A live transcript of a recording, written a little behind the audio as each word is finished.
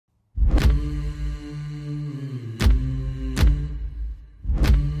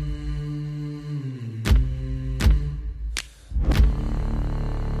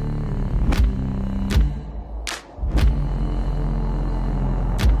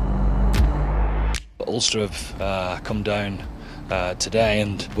Ulster have come down today,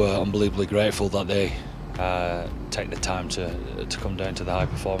 and we're unbelievably grateful that they take the time to come down to the High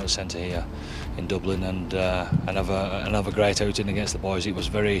Performance Centre here in Dublin and have a great outing against the boys. It was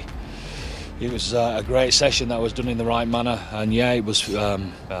a great session that was done in the right manner, and yeah, it was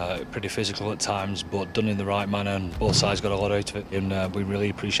pretty physical at times, but done in the right manner, and both sides got a lot out of it, and we really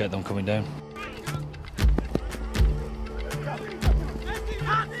appreciate them coming down.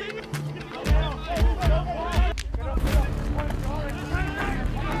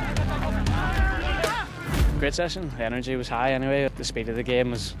 Great session. The energy was high anyway. The speed of the game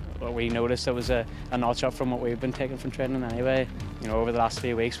was what we noticed. It was a notch up from what we've been taking from training anyway. You know, over the last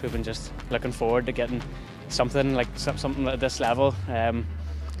few weeks we've been just looking forward to getting something at this level.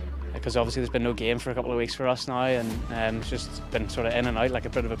 Because obviously there's been no game for a couple of weeks for us now, and it's just been sort of in and out like a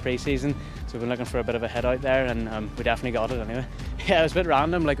bit of a pre-season. So we've been looking for a bit of a hit out there, and we definitely got it anyway. Yeah, it was a bit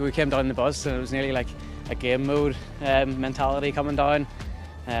random. Like, we came down the bus and it was nearly like a game mode mentality coming down.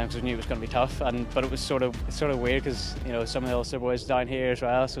 Because we knew it was going to be tough, but it was sort of weird because, you know, some of the Ulster boys down here as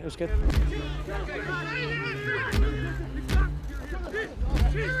well, so it was good.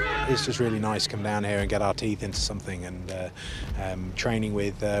 It's just really nice to come down here and get our teeth into something, and training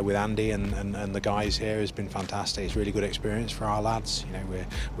with Andy and the guys here has been fantastic. It's a really good experience for our lads. You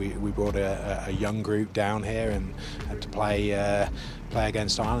know, we brought a young group down here and to play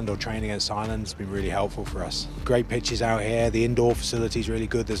against Ireland or train against Ireland. It's been really helpful for us. Great pitches out here. The indoor facility is really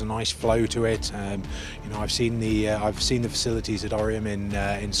good. There's a nice flow to it. You know, I've seen the facilities at Oriam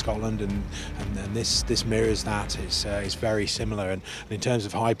in Scotland, and this mirrors that. It's very similar, and in terms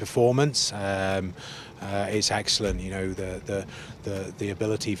of high performance, it's excellent. You know, the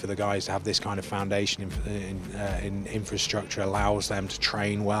ability for the guys to have this kind of foundation in infrastructure allows them to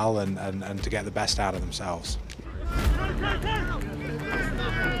train well and to get the best out of themselves.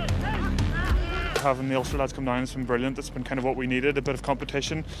 Having the Ulster lads come down has been brilliant. It's been kind of what we needed, a bit of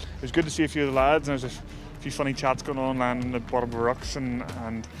competition. It was good to see a few of the lads, and there's a few funny chats going on, landing at the bottom of rucks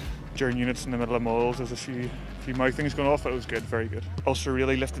and during units in the middle of moles. There's a few mouthings going off, but it was good, very good. Ulster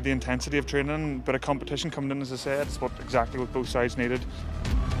really lifted the intensity of training, a bit of competition coming in, as I said. It's exactly what both sides needed.